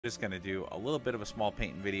just going to do a little bit of a small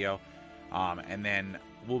painting video, and then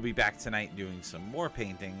we'll be back tonight doing some more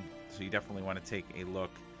painting, so you definitely want to take a look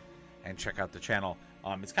and check out the channel.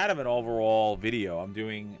 It's kind of an overall video. I'm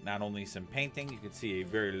doing not only some painting, you can see a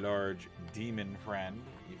very large demon friend.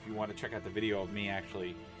 If you want to check out the video of me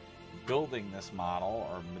actually building this model,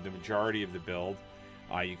 or the majority of the build,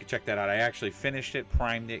 you can check that out. I actually finished it,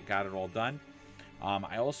 primed it, got it all done.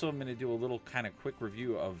 I also am going to do a little kind of quick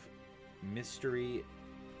review of Mystery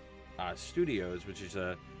Studios, which is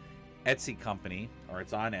a Etsy company, or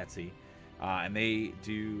it's on Etsy, and they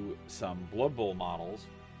do some Blood Bowl models.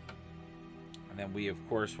 And then we, of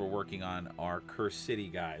course, were working on our Cursed City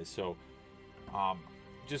guys. So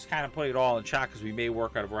just kind of put it all in shot because we may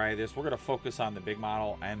work on a variety of this. We're going to focus on the big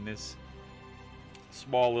model and this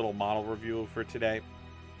small little model review for today.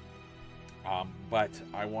 But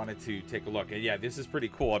I wanted to take a look. And yeah, this is pretty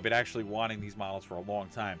cool. I've been actually wanting these models for a long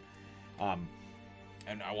time.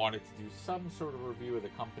 And I wanted to do some sort of review of the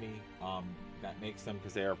company that makes them,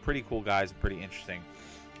 because they are pretty cool guys and pretty interesting.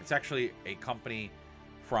 It's actually a company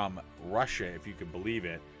from Russia, if you can believe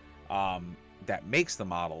it, that makes the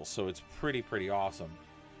models. So it's pretty awesome.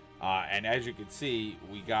 And as you can see,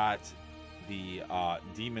 we got the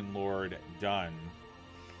Demon Lord done.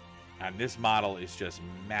 And this model is just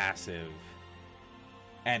massive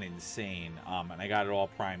and insane. And I got it all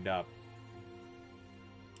primed up.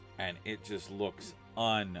 And it just looks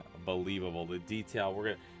unbelievable. The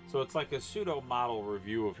detail, so it's like a pseudo model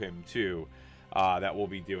review of him too, that we'll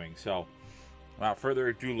be doing. So without further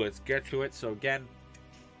ado, let's get to it. So again,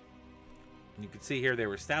 you can see here they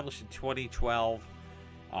were established in 2012.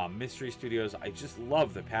 Mystery Studios. I just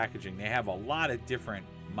love the packaging. They have a lot of different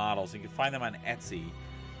models. You can find them on Etsy.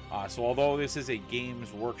 So although this is a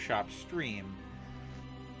Games Workshop stream,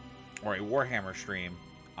 or a Warhammer stream,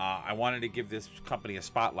 I wanted to give this company a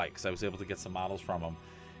spotlight because I was able to get some models from them.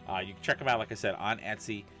 You can check them out, like I said, on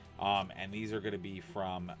Etsy. And these are going to be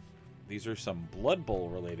from, these are some Blood Bowl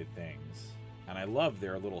related things. And I love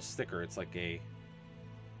their little sticker. It's like a,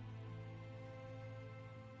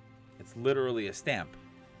 it's literally a stamp.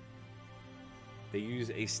 They use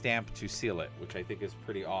a stamp to seal it, which I think is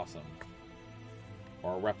pretty awesome.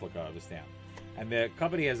 Or a replica of a stamp. And the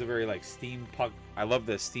company has a very like steampunk, I love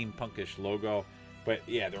the steampunkish logo. But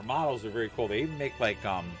yeah, their models are very cool. They even make like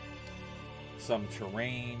some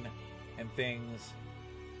terrain and things.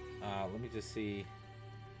 Let me just see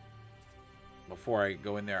before I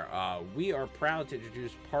go in there. We are proud to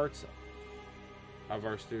introduce parts of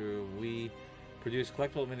our studio. We produce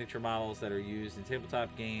collectible miniature models that are used in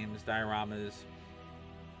tabletop games, dioramas.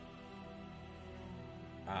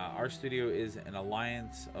 Our studio is an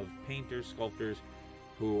alliance of painters, sculptors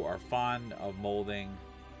who are fond of molding.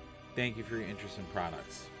 Thank you for your interest in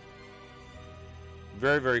products.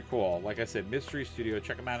 Very cool. Like I said, Mystery Studio.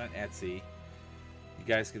 Check them out on Etsy. You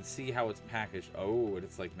guys can see how it's packaged. Oh, and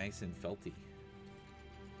it's like nice and felty.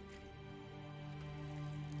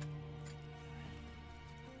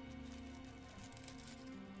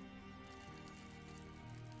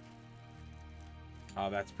 Oh,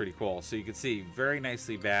 that's pretty cool. So you can see, very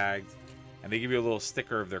nicely bagged. And they give you a little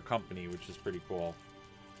sticker of their company, which is pretty cool.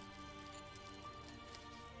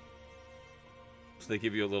 So they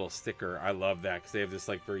give you a little sticker. I love that because they have this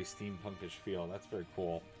like very steampunkish feel. That's very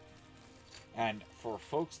cool. And for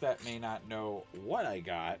folks that may not know what I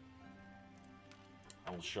got,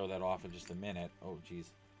 I will show that off in just a minute. Oh,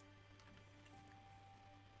 geez.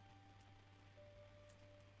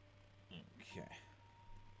 Okay.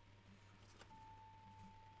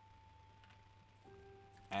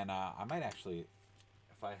 And I might actually,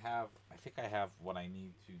 if I have, I think I have what I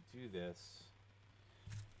need to do this.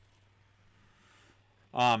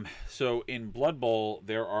 So in Blood Bowl,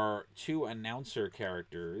 there are 2 announcer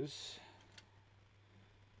characters.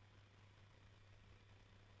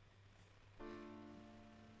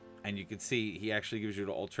 And you can see he actually gives you an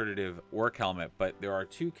alternative orc helmet, but there are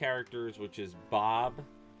 2 characters, which is Bob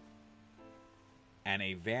and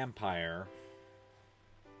a vampire.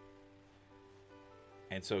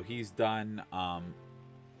 And so he's done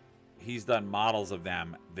models of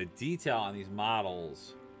them. The detail on these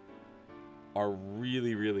models are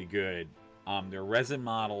really good. They're resin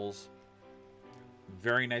models,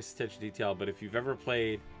 very nice attention to detail. But if you've ever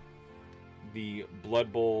played the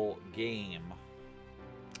Blood Bowl game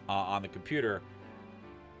on the computer,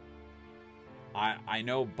 I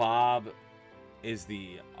know Bob is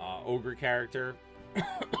the ogre character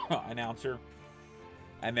announcer,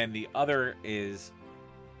 and then the other is,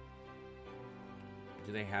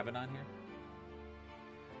 do they have it on here?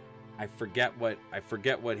 I forget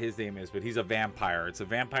what his name is, but he's a vampire. It's a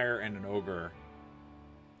vampire and an ogre.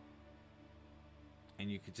 and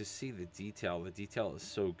you can just see the detail. The detail is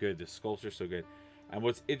so good. The sculpts are so good. And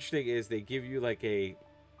what's interesting is they give you like a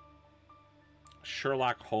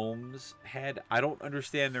Sherlock Holmes head. I don't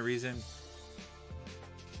understand the reason,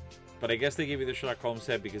 but I guess they give you the Sherlock Holmes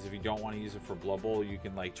head because if you don't want to use it for Blood Bowl, you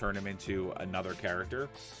can like turn him into another character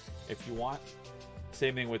if you want.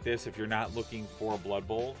 Same thing with this. If you're not looking for Blood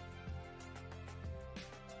Bowl,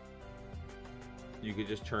 you could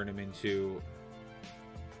just turn him into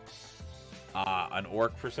an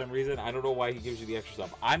orc for some reason. I don't know why he gives you the extra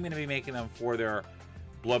stuff. I'm going to be making them for their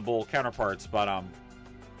Blood Bowl counterparts, but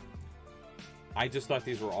I just thought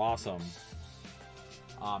these were awesome.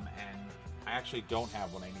 And I actually don't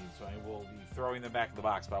have what I need, so I will be throwing them back in the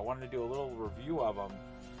box. But I wanted to do a little review of them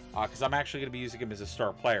because I'm actually going to be using him as a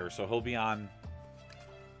star player, so he'll be on.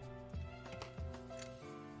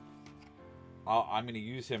 I'm going to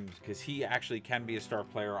use him because he actually can be a star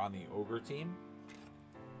player on the Ogre team.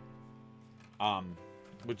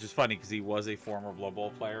 Which is funny because he was a former Blood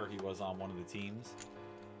Bowl player. He was on one of the teams.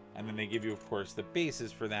 And then they give you, of course, the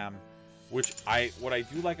bases for them. Which what I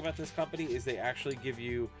do like about this company is they actually give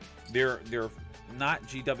you, they're not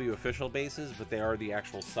GW official bases, but they are the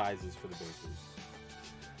actual sizes for the bases.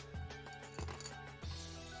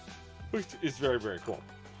 Which is very, very cool.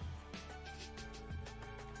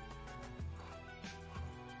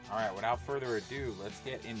 Alright, without further ado, let's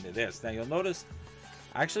get into this. Now, you'll notice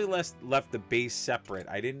I actually left the base separate.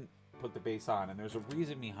 I didn't put the base on, and there's a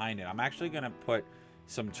reason behind it. I'm actually going to put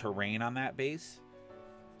some terrain on that base.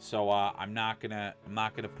 So, I'm not going to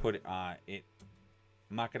put it, I'm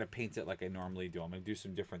not going to paint it like I normally do. I'm going to do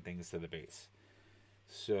some different things to the base.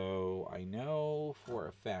 So, I know for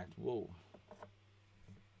a fact, whoa.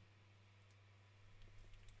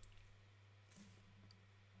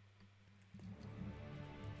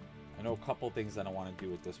 I know a couple things that I want to do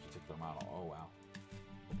with this particular model. Oh, wow.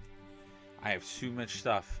 I have too much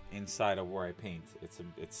stuff inside of where I paint.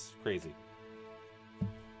 It's crazy.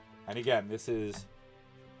 And again, this is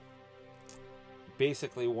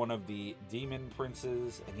basically one of the Demon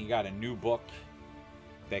Princes, and he got a new book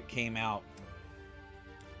that came out.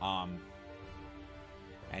 And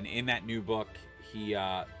in that new book, he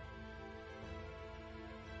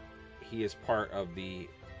is part of the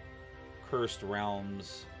Cursed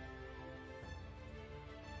Realms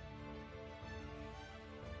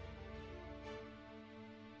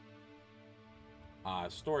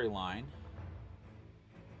storyline.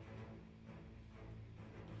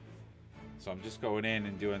 So I'm just going in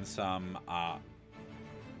and doing some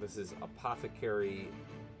this is apothecary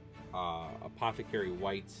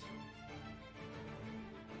white,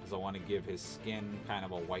 because I want to give his skin kind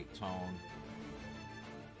of a white tone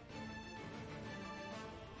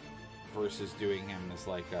versus doing him as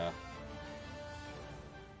like a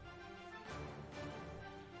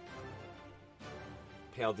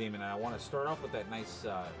pale demon. And I want to start off with that nice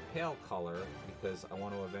pale color because I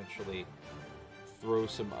want to eventually throw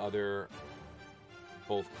some other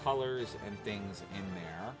both colors and things in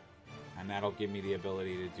there, and that'll give me the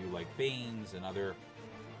ability to do like veins and other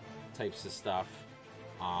types of stuff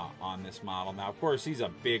on this model. Now, of course, he's a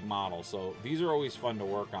big model, so these are always fun to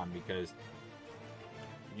work on because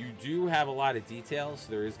you do have a lot of details.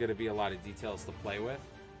 There is going to be a lot of details to play with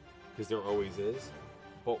because there always is.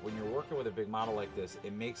 But when you're working with a big model like this,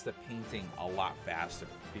 it makes the painting a lot faster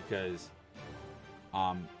because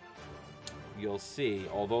you'll see,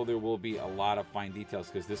 although there will be a lot of fine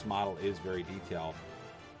details because this model is very detailed,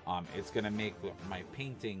 it's going to make my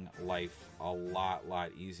painting life a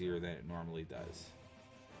lot easier than it normally does.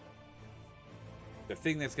 The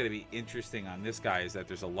thing that's going to be interesting on this guy is that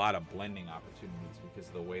there's a lot of blending opportunities because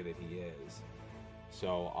of the way that he is.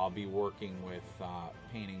 So I'll be working with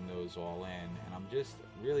painting those all in, and I'm just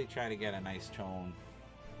really trying to get a nice tone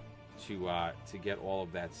to get all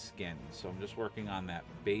of that skin. So I'm just working on that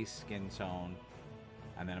base skin tone,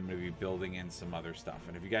 and then I'm going to be building in some other stuff.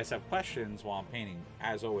 And if you guys have questions while I'm painting,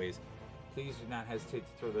 as always, please do not hesitate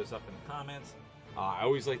to throw those up in the comments. I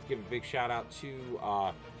always like to give a big shout out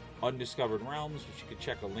to Undiscovered Realms, which you can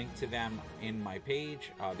check a link to them in my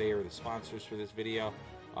page. They are the sponsors for this video.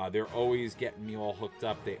 They're always getting me all hooked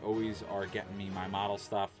up. They always are getting me my model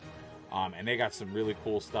stuff. And they got some really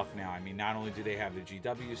cool stuff now. I mean, not only do they have the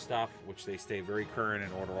GW stuff, which they stay very current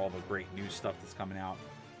and order all the great new stuff that's coming out,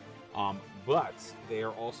 but they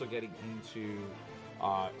are also getting into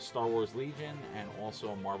Star Wars Legion and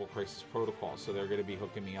also Marvel Crisis Protocol. So they're going to be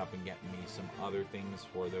hooking me up and getting me some other things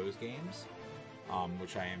for those games,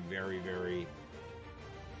 which I am very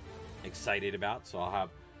excited about. So I'll have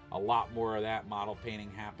a lot more of that model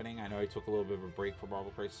painting happening. I know I took a little bit of a break for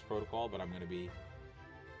Marvel Crisis Protocol, but I'm going to be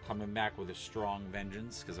coming back with a strong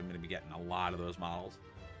vengeance, because I'm going to be getting a lot of those models.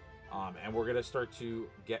 And we're going to start to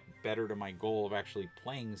get better to my goal of actually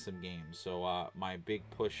playing some games. So my big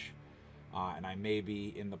push, and I may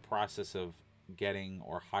be in the process of getting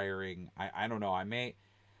or hiring, I don't know, I'm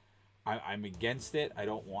against it. I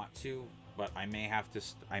don't want to, but I may have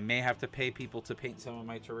to pay people to paint some of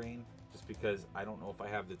my terrain, just because I don't know if I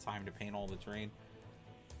have the time to paint all the terrain.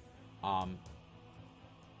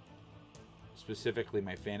 Specifically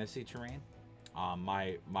my fantasy terrain.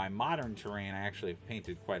 My modern terrain, I actually have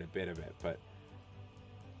painted quite a bit of it, but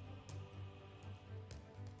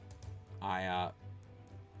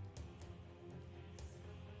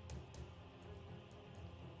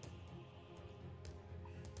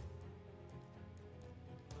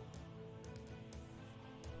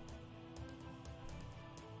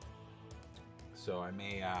so I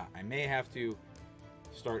may have to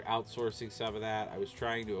start outsourcing some of that. I was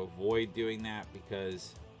trying to avoid doing that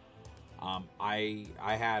because I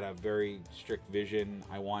had a very strict vision.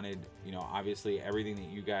 I wanted, you know, obviously everything that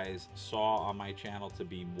you guys saw on my channel to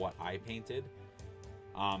be what I painted.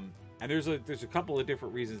 And there's a couple of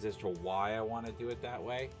different reasons as to why I want to do it that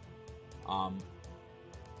way. One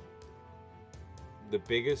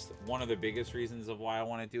of the biggest reasons of why I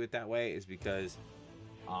want to do it that way is because,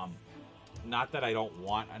 not that I don't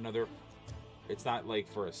want another, it's not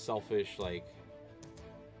like for a selfish, like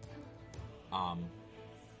I'm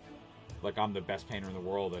the best painter in the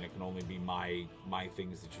world and it can only be my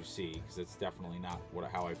things that you see, because it's definitely not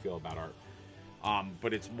how I feel about art.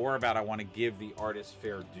 But it's more about, I want to give the artist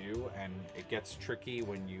fair due, and it gets tricky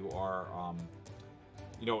when you are,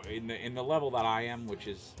 you know, in the level that I am, which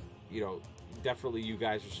is, you know, definitely you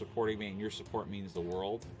guys are supporting me, and your support means the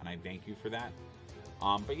world, and I thank you for that.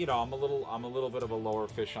 But you know, I'm a little bit of a lower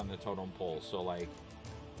fish on the totem pole, so like,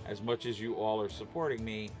 as much as you all are supporting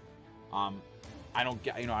me, I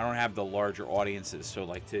don't have the larger audiences, so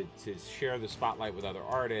like to share the spotlight with other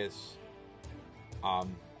artists,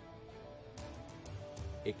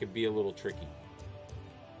 it could be a little tricky,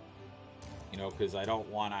 you know, because I don't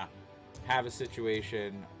want to have a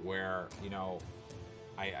situation where, you know,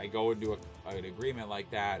 I go into an agreement like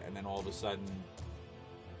that, and then all of a sudden,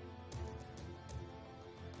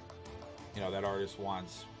 you know, that artist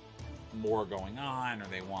wants more going on, or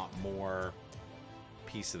they want more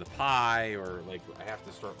piece of the pie, or like I have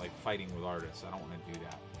to start like fighting with artists. I don't want to do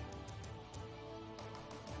that.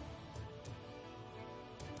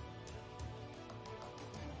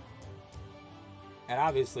 And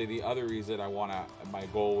obviously the other reason my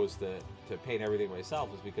goal was to paint everything myself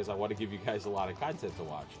is because I want to give you guys a lot of content to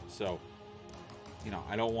watch. So, you know,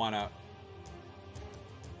 I don't want to,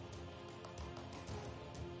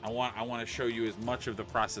 I want to show you as much of the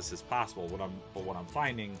process as possible. But what I'm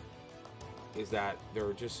finding is that there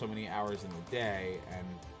are just so many hours in the day, and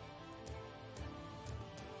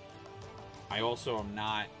I also am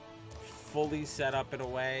not fully set up in a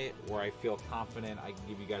way where I feel confident I can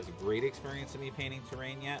give you guys a great experience of me painting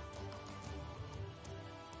terrain yet.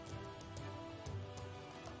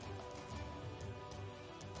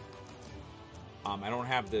 I don't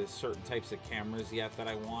have the certain types of cameras yet that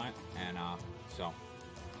I want, and so.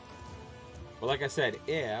 But like I said,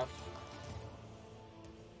 and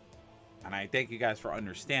I thank you guys for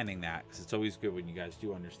understanding that, because it's always good when you guys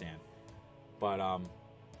do understand. But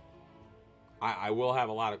I will have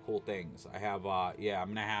a lot of cool things. I have, yeah, I'm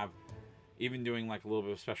gonna have, even doing like a little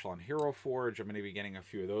bit of special on Hero Forge. I'm gonna be getting a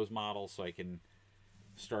few of those models so I can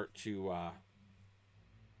start to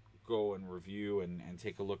go and review and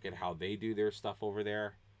take a look at how they do their stuff over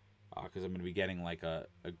there, because I'm gonna be getting like a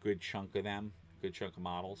good chunk of them, a good chunk of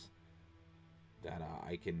models that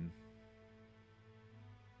I can.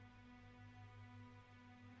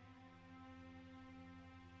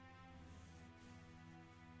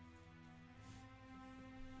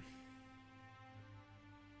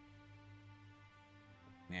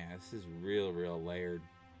 Yeah, this is real layered.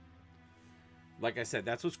 Like I said,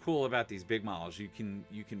 that's what's cool about these big models. You can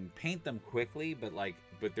paint them quickly, but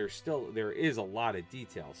there is a lot of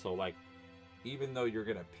detail. So like, even though you're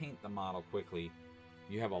gonna paint the model quickly,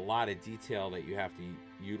 you have a lot of detail that you have to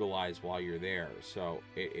utilize while you're there. So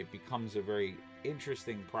it becomes a very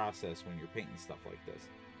interesting process when you're painting stuff like this.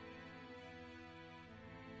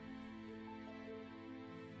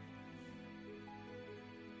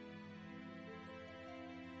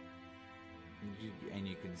 And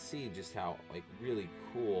you can see just how like really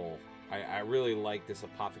cool. I really like this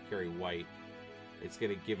apothecary white. It's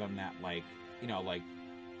gonna give him that, like, you know, like,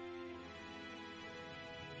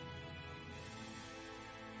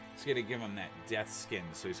 it's gonna give him that death skin,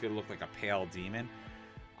 so he's gonna look like a pale demon.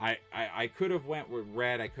 I could have went with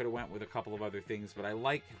red. I could have went with a couple of other things, but I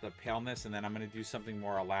like the paleness, and then I'm going to do something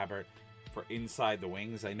more elaborate for inside the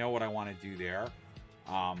wings. I know what I want to do there,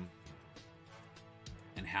 and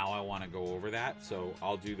how I want to go over that. So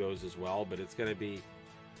I'll do those as well, but it's going to be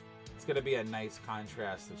a nice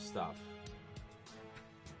contrast of stuff.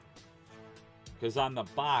 Because on the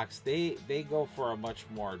box, they go for a much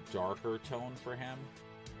more darker tone for him.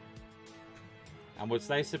 And what's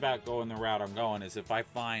nice about going the route I'm going is if I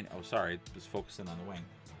find... Oh, sorry, just focusing on the wing.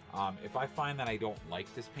 If I find that I don't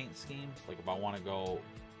like this paint scheme, like if I want to go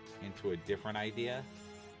into a different idea,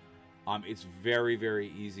 it's very,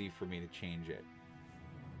 very easy for me to change it.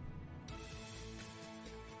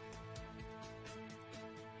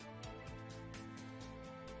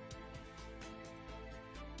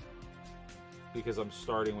 Because I'm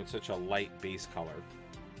starting with such a light base color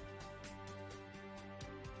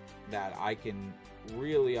that I can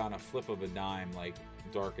really, on a flip of a dime, like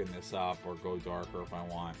darken this up or go darker if I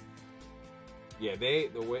want. Yeah, the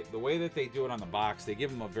way that they do it on the box, they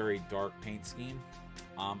give them a very dark paint scheme.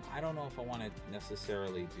 I don't know if I want to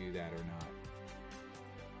necessarily do that or not.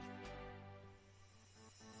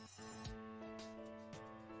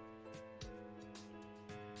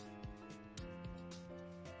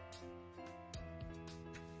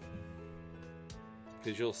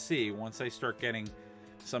 Because you'll see, once I start getting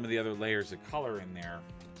some of the other layers of color in there,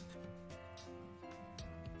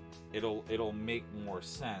 it'll make more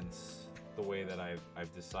sense the way that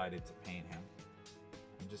I've decided to paint him.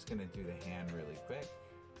 I'm just going to do the hand really quick.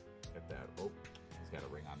 Get that. Oh, he's got a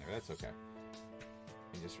ring on there. That's okay.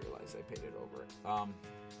 I just realized I painted over it.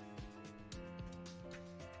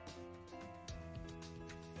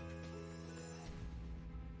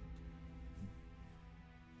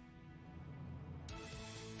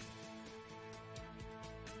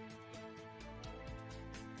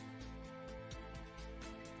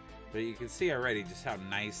 But you can see already just how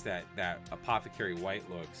nice that apothecary white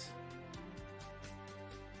looks.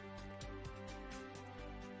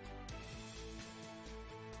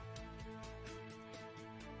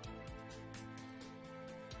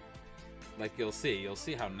 Like you'll see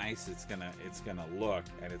how nice it's gonna look,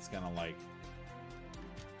 and it's gonna like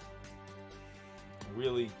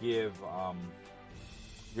really give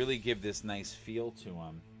this nice feel to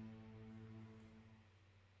him.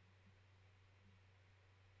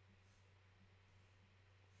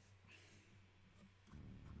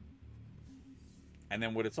 And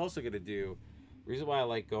then what it's also going to do, the reason why I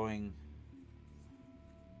like going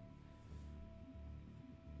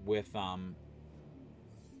with a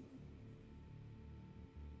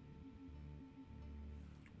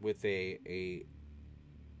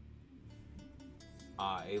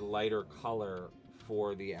lighter color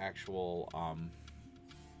for the actual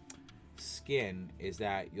skin is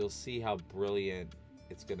that you'll see how brilliant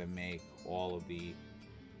it's going to make all of the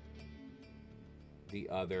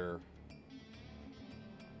other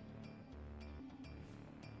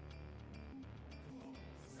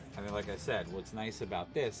and then, like I said, what's nice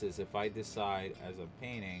about this is if I decide as I'm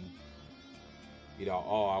painting, you know,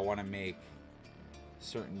 oh, I want to make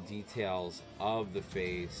certain details of the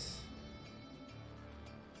face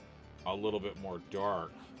a little bit more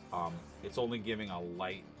dark, it's only giving a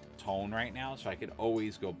light tone right now, so I could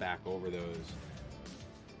always go back over those.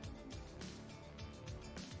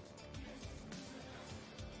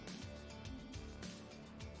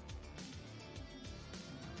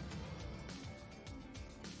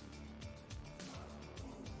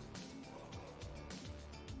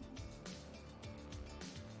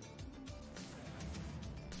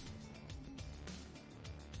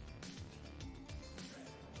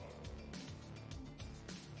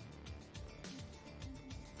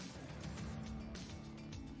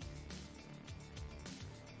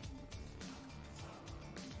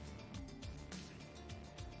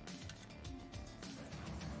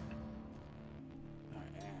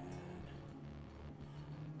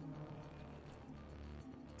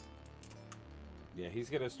 Yeah, he's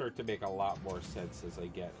going to start to make a lot more sense as I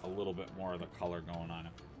get a little bit more of the color going on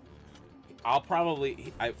him. I'll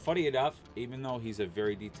probably, funny enough, even though he's a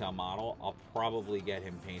very detailed model, I'll probably get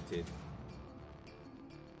him painted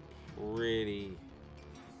pretty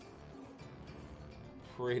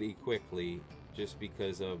quickly, just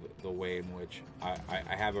because of the way in which I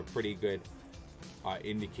have a pretty good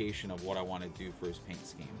indication of what I want to do for his paint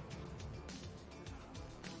scheme.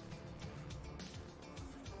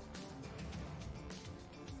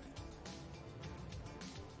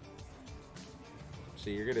 So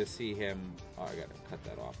you're gonna see him. Oh, I gotta cut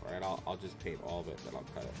that off. All right, I'll just paint all of it, then I'll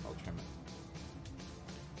cut it. I'll trim it.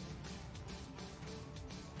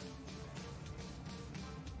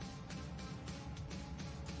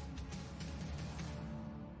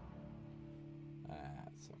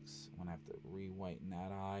 re-whiten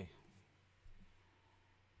that eye.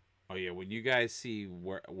 Oh yeah, when you guys see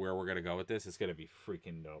where we're gonna go with this, it's gonna be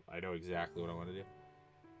freaking dope. I know exactly what I want to do.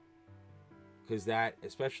 Because that,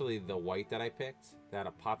 especially the white that I picked, that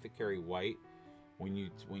apothecary white, when you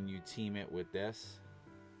team it with this,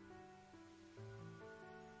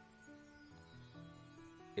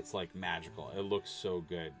 it's like magical. It looks so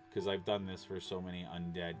good because I've done this for so many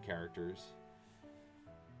undead characters.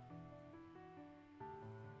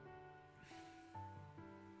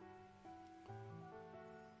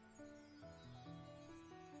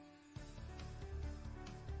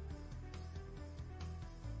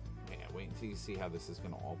 Yeah, wait until you see how this is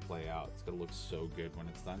going to all play out. It's going to look so good when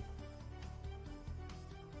it's done.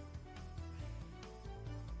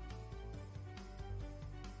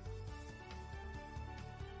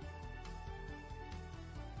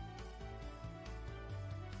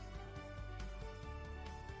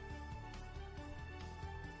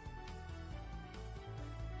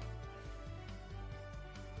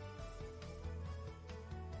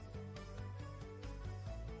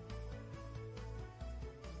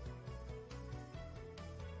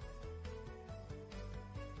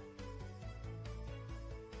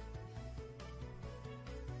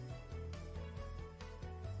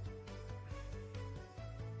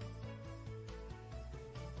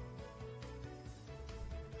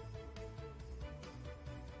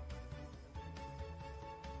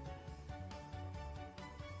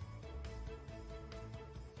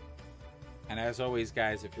 And as always,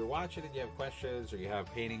 guys, if you're watching and you have questions or you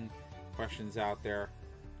have painting questions out there,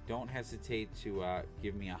 don't hesitate to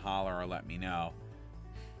give me a holler or let me know.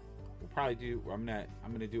 We'll probably do. I'm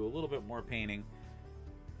gonna do a little bit more painting,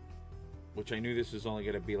 which I knew this was only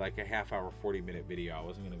gonna be like a half-hour, 40-minute video. I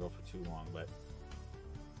wasn't gonna go for too long, but.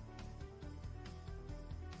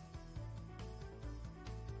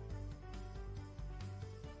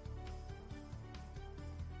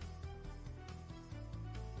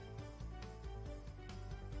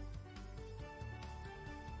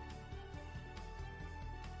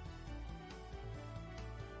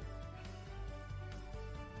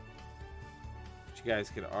 You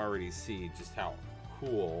guys can already see just how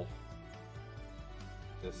cool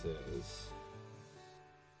this is.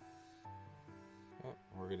 Oh,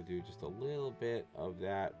 we're gonna do just a little bit of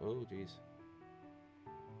that. Oh geez.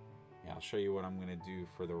 Yeah, I'll show you what I'm gonna do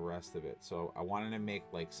for the rest of it. So I wanted to make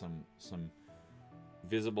like some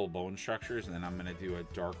visible bone structures, and then I'm gonna do a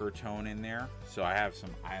darker tone in there. So I have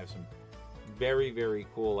some very, very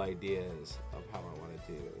cool ideas of how I want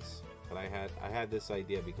to do this. But I had this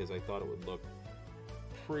idea because I thought it would look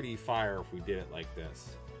pretty fire if we did it like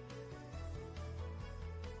this.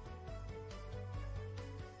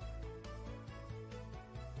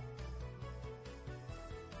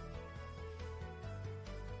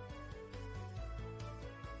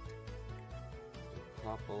 A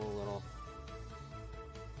couple little.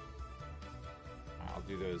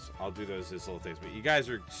 I'll do those as little things. But you guys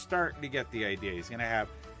are starting to get the idea. He's gonna have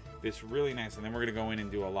this really nice, and then we're gonna go in and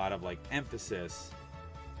do a lot of like emphasis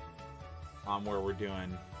on where we're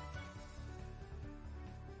doing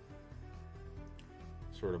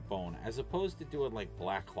sort of bone, as opposed to doing like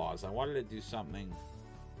black claws. I wanted to do something,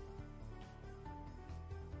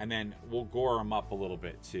 and then we'll gore him up a little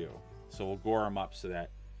bit too. So we'll gore him up so that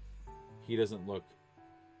he doesn't look,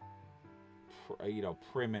 you know,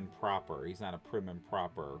 prim and proper. He's not a prim and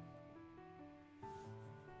proper.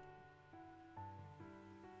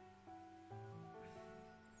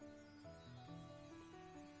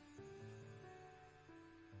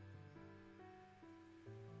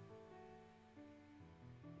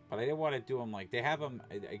 But I didn't want to do them like they have them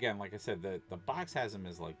again. Like I said, the box has them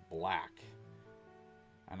as like black,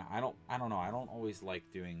 and I don't know. I don't always like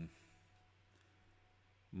doing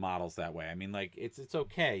models that way. I mean, like it's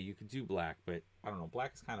okay. You could do black, but I don't know.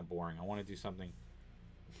 Black is kind of boring. I want to do something.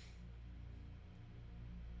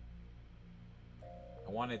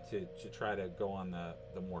 I wanted to try to go on the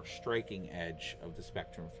more striking edge of the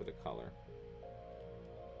spectrum for the color.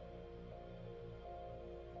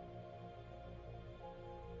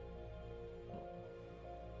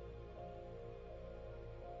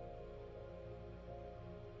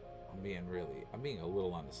 I'm being a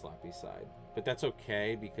little on the sloppy side, but that's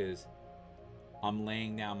okay because I'm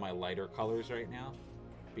laying down my lighter colors right now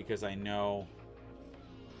because I know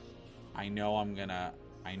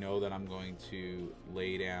that I'm going to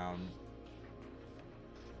lay down.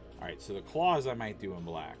 All right, so the claws I might do in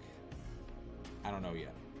black. I don't know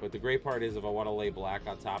yet, but the great part is if I want to lay black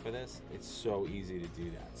on top of this, it's so easy to do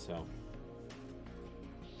that. So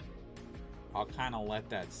I'll kind of let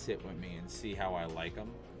that sit with me and see how I like them.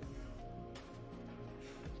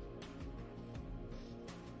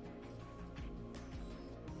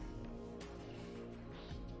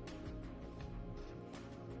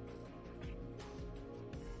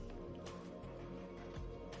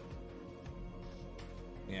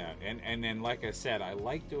 and then, like I said, I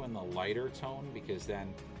like doing the lighter tone, because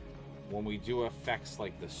then when we do effects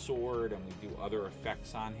like the sword and we do other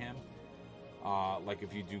effects on him, like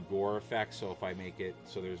if you do gore effects, so if I make it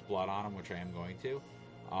so there's blood on him, which I am going to,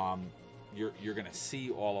 you're gonna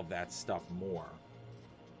see all of that stuff more.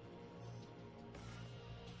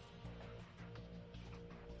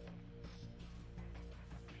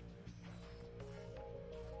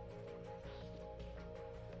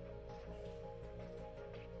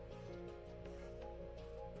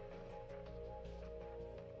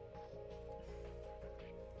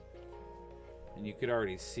 And you could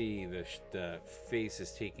already see the face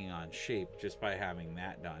is taking on shape just by having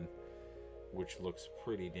that done, which looks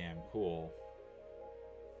pretty damn cool.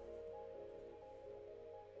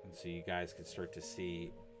 And so you guys can start to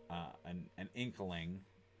see an inkling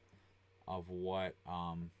of what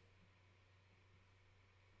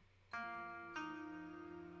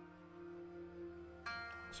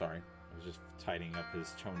sorry, I was just tidying up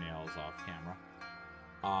his toenails off camera.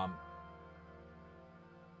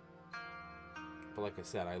 But like I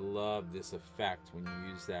said, I love this effect when you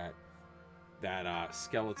use that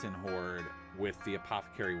skeleton horde with the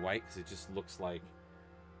apothecary white, because it just looks like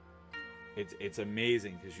it's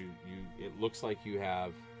amazing, because it looks like you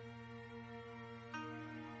have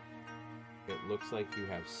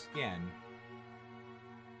skin.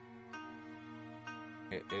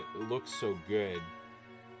 It looks so good,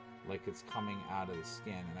 like it's coming out of the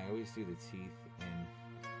skin. And I always do the teeth, and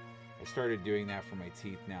I started doing that for my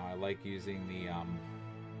teeth now. I like using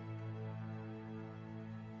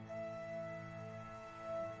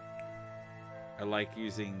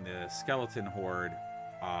the skeleton horde,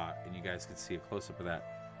 and you guys can see a close-up of that.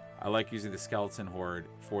 I like using the skeleton horde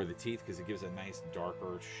for the teeth, because it gives a nice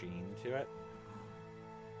darker sheen to it.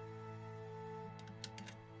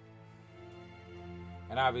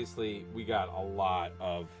 And obviously we got a lot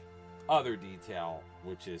of other detail,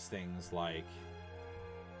 which is things like,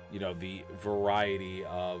 you know, the variety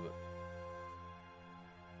of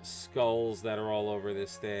skulls that are all over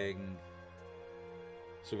this thing.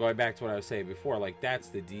 So going back to what I was saying before, like, that's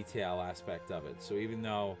the detail aspect of it. So even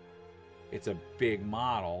though it's a big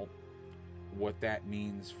model, what that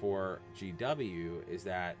means for GW is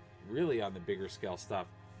that really on the bigger scale stuff,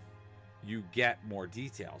 you get more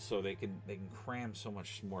detail. So they can cram so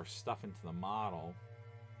much more stuff into the model.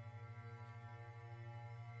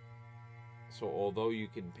 So although you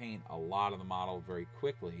can paint a lot of the model very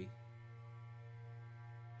quickly,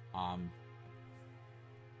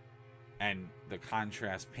 and the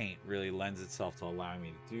contrast paint really lends itself to allowing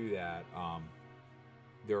me to do that,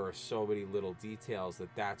 there are so many little details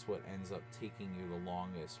that's what ends up taking you the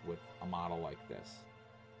longest with a model like this.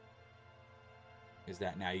 Is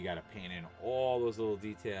that now you got to paint in all those little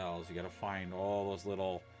details, you got to find all those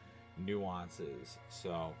little nuances.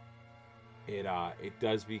 So it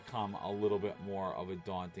does become a little bit more of a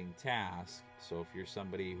daunting task. So if you're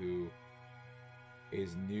somebody who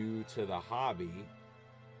is new to the hobby,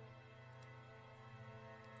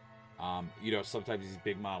 you know, sometimes these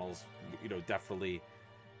big models, you know, definitely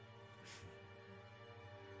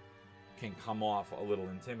can come off a little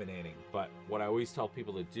intimidating. But what I always tell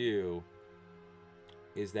people to do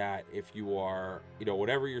is that if you are, you know,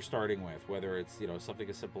 whatever you're starting with, whether it's, you know, something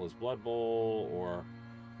as simple as Blood Bowl, or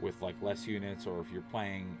with like less units, or if you're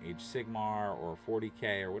playing Age Sigmar or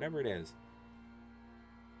 40k or whatever it is,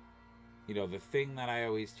 you know, the thing that I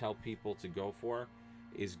always tell people to go for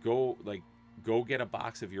is go get a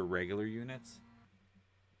box of your regular units,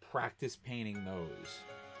 practice painting those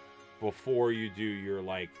before you do your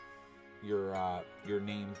your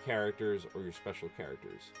named characters or your special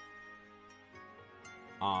characters.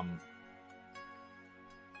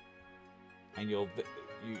 And you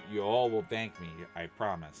all will thank me, I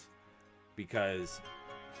promise, because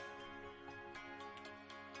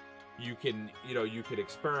you can, you know, you could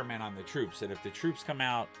experiment on the troops, and if the troops come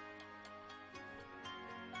out,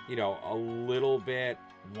 you know, a little bit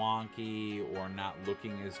wonky or not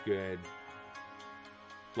looking as good,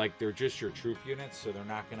 like, they're just your troop units, so they're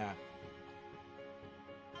not gonna,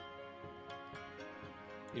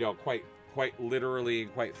 you know, quite literally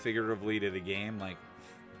and quite figuratively to the game, like,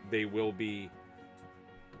 they will be,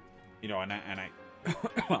 you know, and I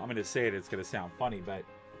I'm gonna say it, it's gonna sound funny, but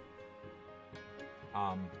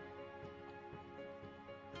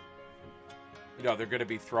you know, they're gonna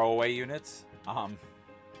be throwaway units.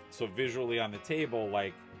 So visually on the table,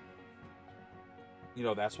 like, you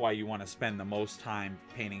know, that's why you want to spend the most time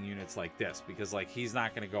painting units like this, because, like, he's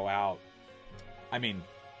not going to go out. I mean,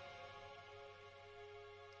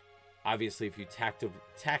 obviously, if you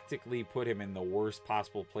tactically put him in the worst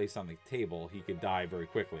possible place on the table, he could die very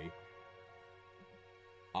quickly.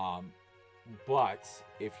 But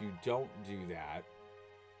if you don't do that,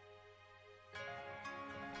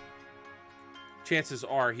 chances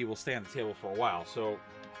are he will stay on the table for a while. So,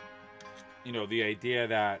 you know, the idea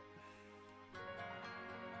that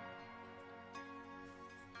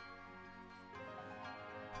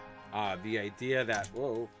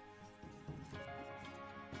whoa,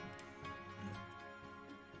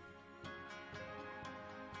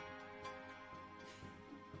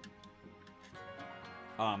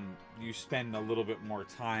 you spend a little bit more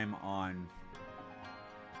time on,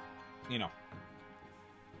 you know,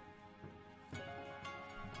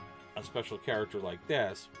 a special character like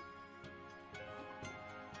this,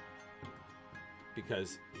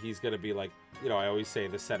 because he's going to be like, you know, I always say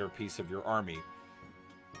the centerpiece of your army.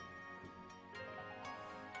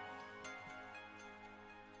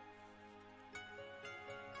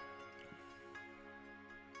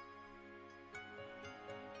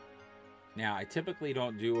 Now, I typically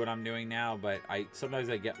don't do what I'm doing now, but sometimes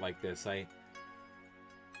I get like this. I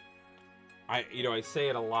you know, I say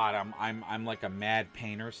it a lot. I'm like a mad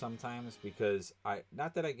painter sometimes, because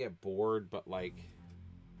not that I get bored, but like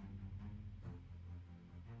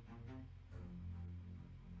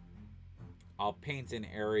I'll paint an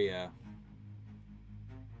area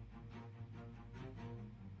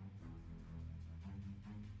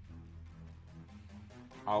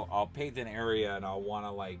I'll paint an area and I'll want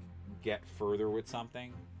to like get further with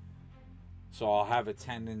something. So I'll have a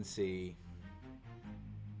tendency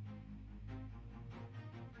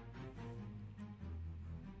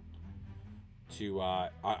to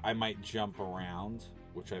I might jump around,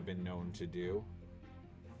 which I've been known to do.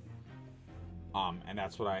 And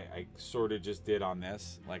that's what I sort of just did on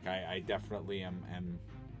this. Like I definitely am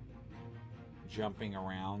jumping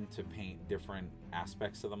around to paint different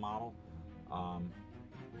aspects of the model.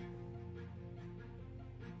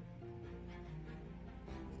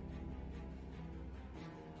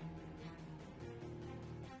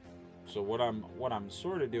 So what I'm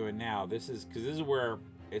sort of doing now, this is where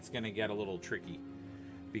it's going to get a little tricky,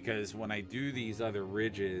 because when I do these other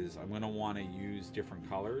ridges, I'm going to want to use different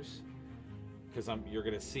colors, because you're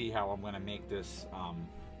going to see how I'm going to make this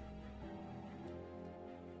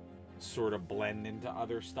sort of blend into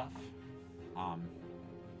other stuff on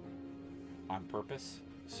purpose.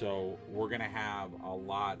 So we're going to have a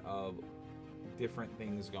lot of different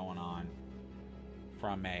things going on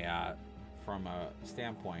from a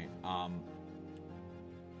standpoint.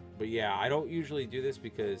 But yeah, I don't usually do this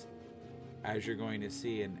because, as you're going to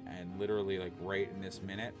see, and literally like right in this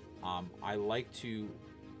minute, I like to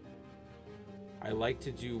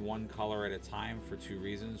do one color at a time for two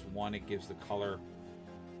reasons. One, it gives the color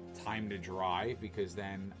time to dry, because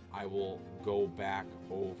then I will go back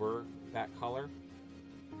over that color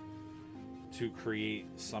to create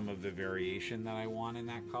some of the variation that I want in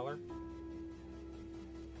that color.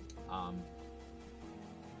 I'm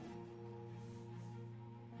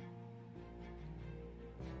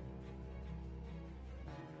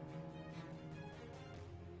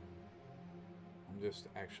just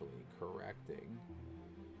actually correcting.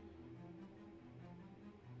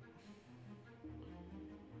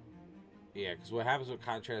 Yeah, because what happens with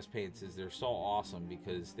contrast paints is they're so awesome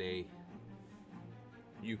because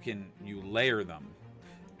you layer them.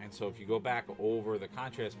 And so if you go back over the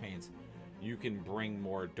contrast paints, you can bring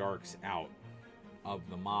more darks out of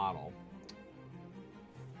the model.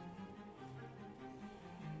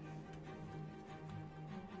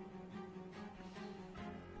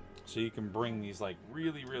 So you can bring these like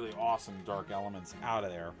really, really awesome dark elements out of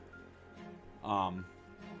there.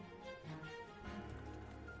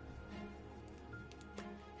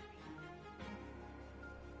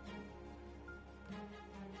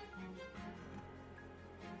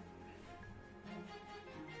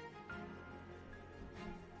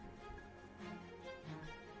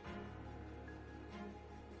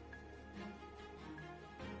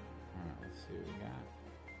 Let's see what we got.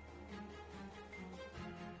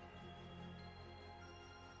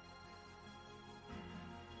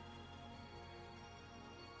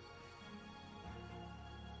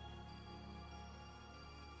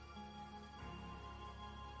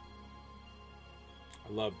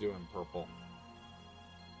 I love doing purple.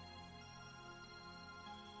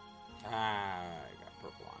 I got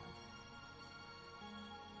purple on it.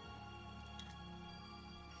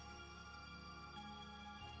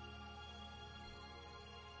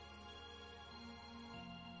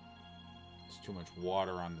 Too much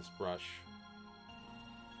water on this brush,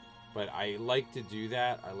 but I like to do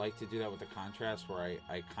that. I like to do that with the contrast, where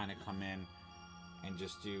I kind of come in and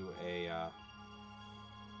just do a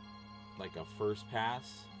like a first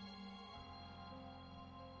pass,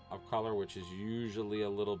 of color, which is usually a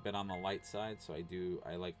little bit on the light side. So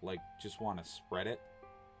I like just want to spread it.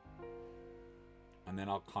 And then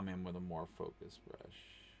I'll come in with a more focused brush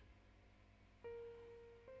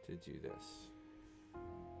to do this.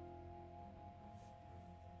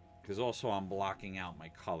 Because also I'm blocking out my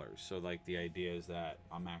colors. So like the idea is that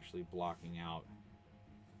I'm actually blocking out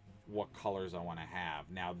what colors I want to have.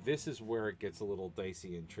 Now this is where it gets a little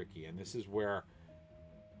dicey and tricky. And this is where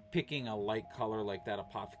picking a light color like that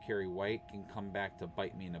Apothecary White can come back to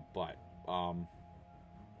bite me in the butt.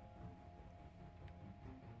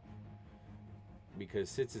 Because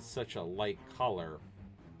since it's such a light color,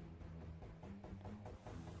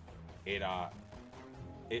 it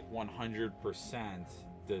 100%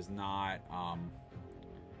 does not,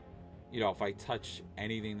 you know, if I touch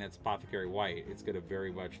anything that's Apothecary White, it's gonna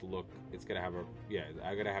very much look, it's gonna have a, yeah,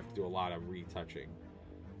 I'm gonna have to do a lot of retouching.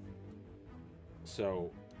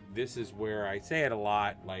 So this is where I say it a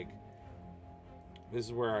lot, like, this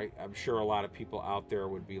is where I'm sure a lot of people out there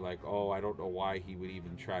would be like, oh, I don't know why he would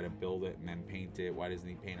even try to build it and then paint it. Why doesn't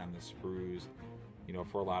he paint on the sprues? You know,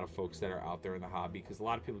 for a lot of folks that are out there in the hobby, because a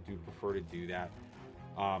lot of people do prefer to do that.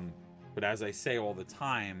 But as I say all the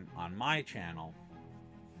time on my channel,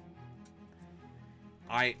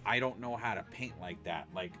 I don't know how to paint like that.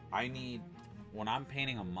 Like, I need, when I'm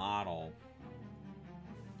painting a model,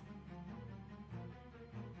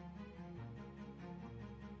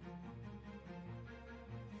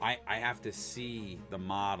 I have to see the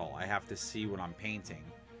model. I have to see what I'm painting.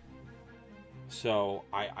 So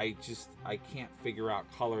I can't figure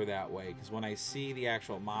out color that way, because when I see the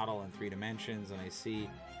actual model in 3 dimensions and I see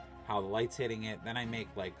how the light's hitting it, then I make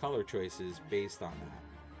like color choices based on that.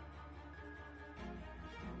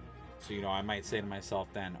 So, you know, I might say to myself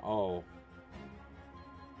then, oh,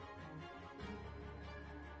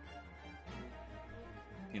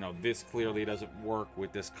 you know, this clearly doesn't work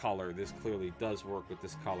with this color. This clearly does work with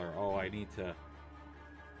this color. Oh, I need to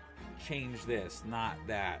change this, not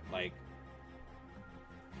that. Like,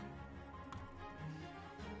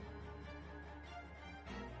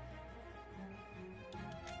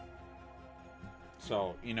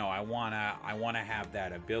 so, you know, I wanna have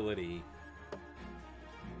that ability. I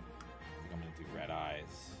think I'm gonna do red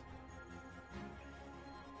eyes.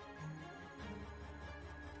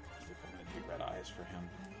 I think I'm gonna do red eyes for him.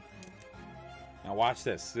 Now watch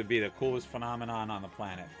this. This would be the coolest phenomenon on the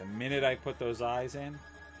planet. The minute I put those eyes in,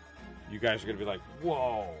 you guys are gonna be like,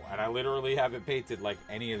 whoa! And I literally haven't painted like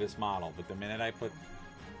any of this model, but the minute I put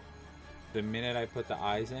the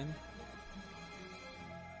eyes in,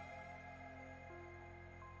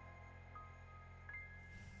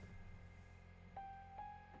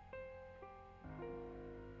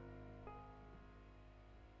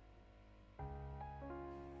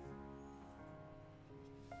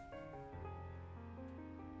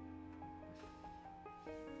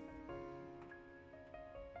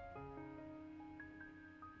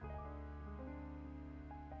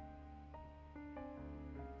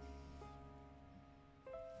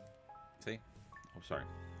 see? Oh, sorry.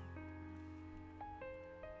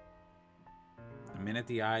 The minute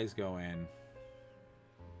the eyes go in,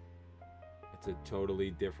 it's a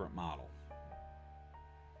totally different model.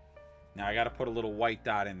 Now I got to put a little white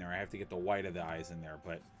dot in there. I have to get the white of the eyes in there,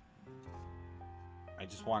 but I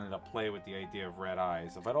just wanted to play with the idea of red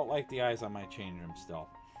eyes. If I don't like the eyes, I might change them still.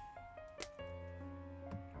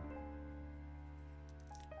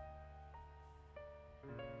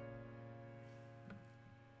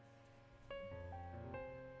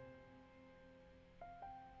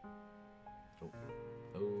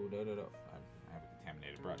 I have a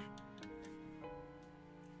contaminated brush.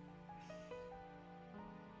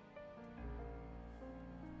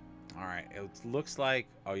 All right, it looks like,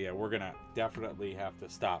 oh yeah, we're gonna definitely have to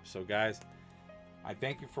stop. So guys, I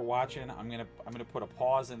thank you for watching. I'm gonna put a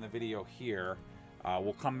pause in the video here.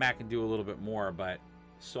 We'll come back and do a little bit more, but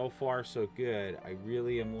so far so good. I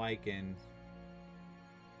really am liking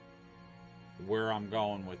where I'm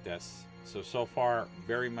going with this. So far,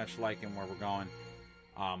 very much liking where we're going.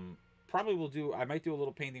 Probably I might do a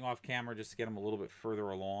little painting off camera just to get them a little bit further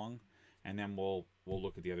along, and then we'll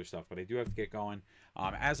look at the other stuff. But I do have to get going.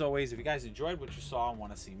 As always, if you guys enjoyed what you saw and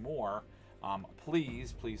want to see more,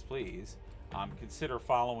 please consider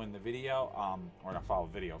following the video, or not follow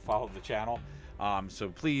the video, follow the channel. So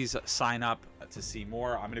please sign up to see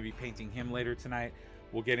more. I'm going to be painting him later tonight.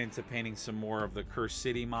 We'll get into painting some more of the Cursed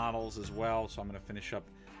City models as well. So I'm going to finish up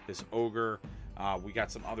this ogre. We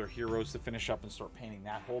got some other heroes to finish up and start painting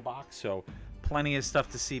that whole box. So plenty of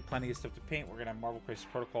stuff to see, plenty of stuff to paint. We're going to have Marvel Crisis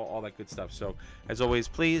Protocol, all that good stuff. So as always,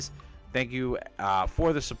 please, thank you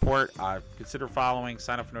for the support. Consider following,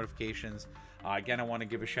 sign up for notifications. Again, I want to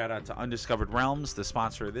give a shout out to Undiscovered Realms, the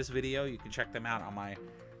sponsor of this video. You can check them out on my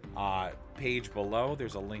page below.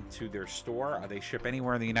 There's a link to their store. They ship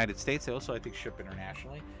anywhere in the United States. They also, I think, ship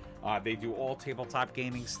internationally. They do all tabletop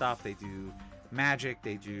gaming stuff. They do Magic,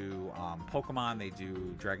 they do Pokemon, they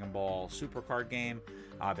do Dragon Ball Super Card Game.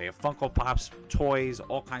 They have Funko Pops, toys,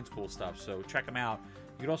 all kinds of cool stuff. So check them out.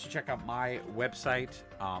 You can also check out my website,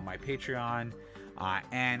 my Patreon,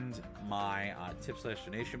 and my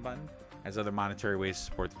tip/donation button as other monetary ways to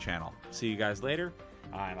support the channel. See you guys later,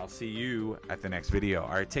 and I'll see you at the next video.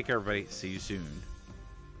 All right, take care, everybody. See you soon.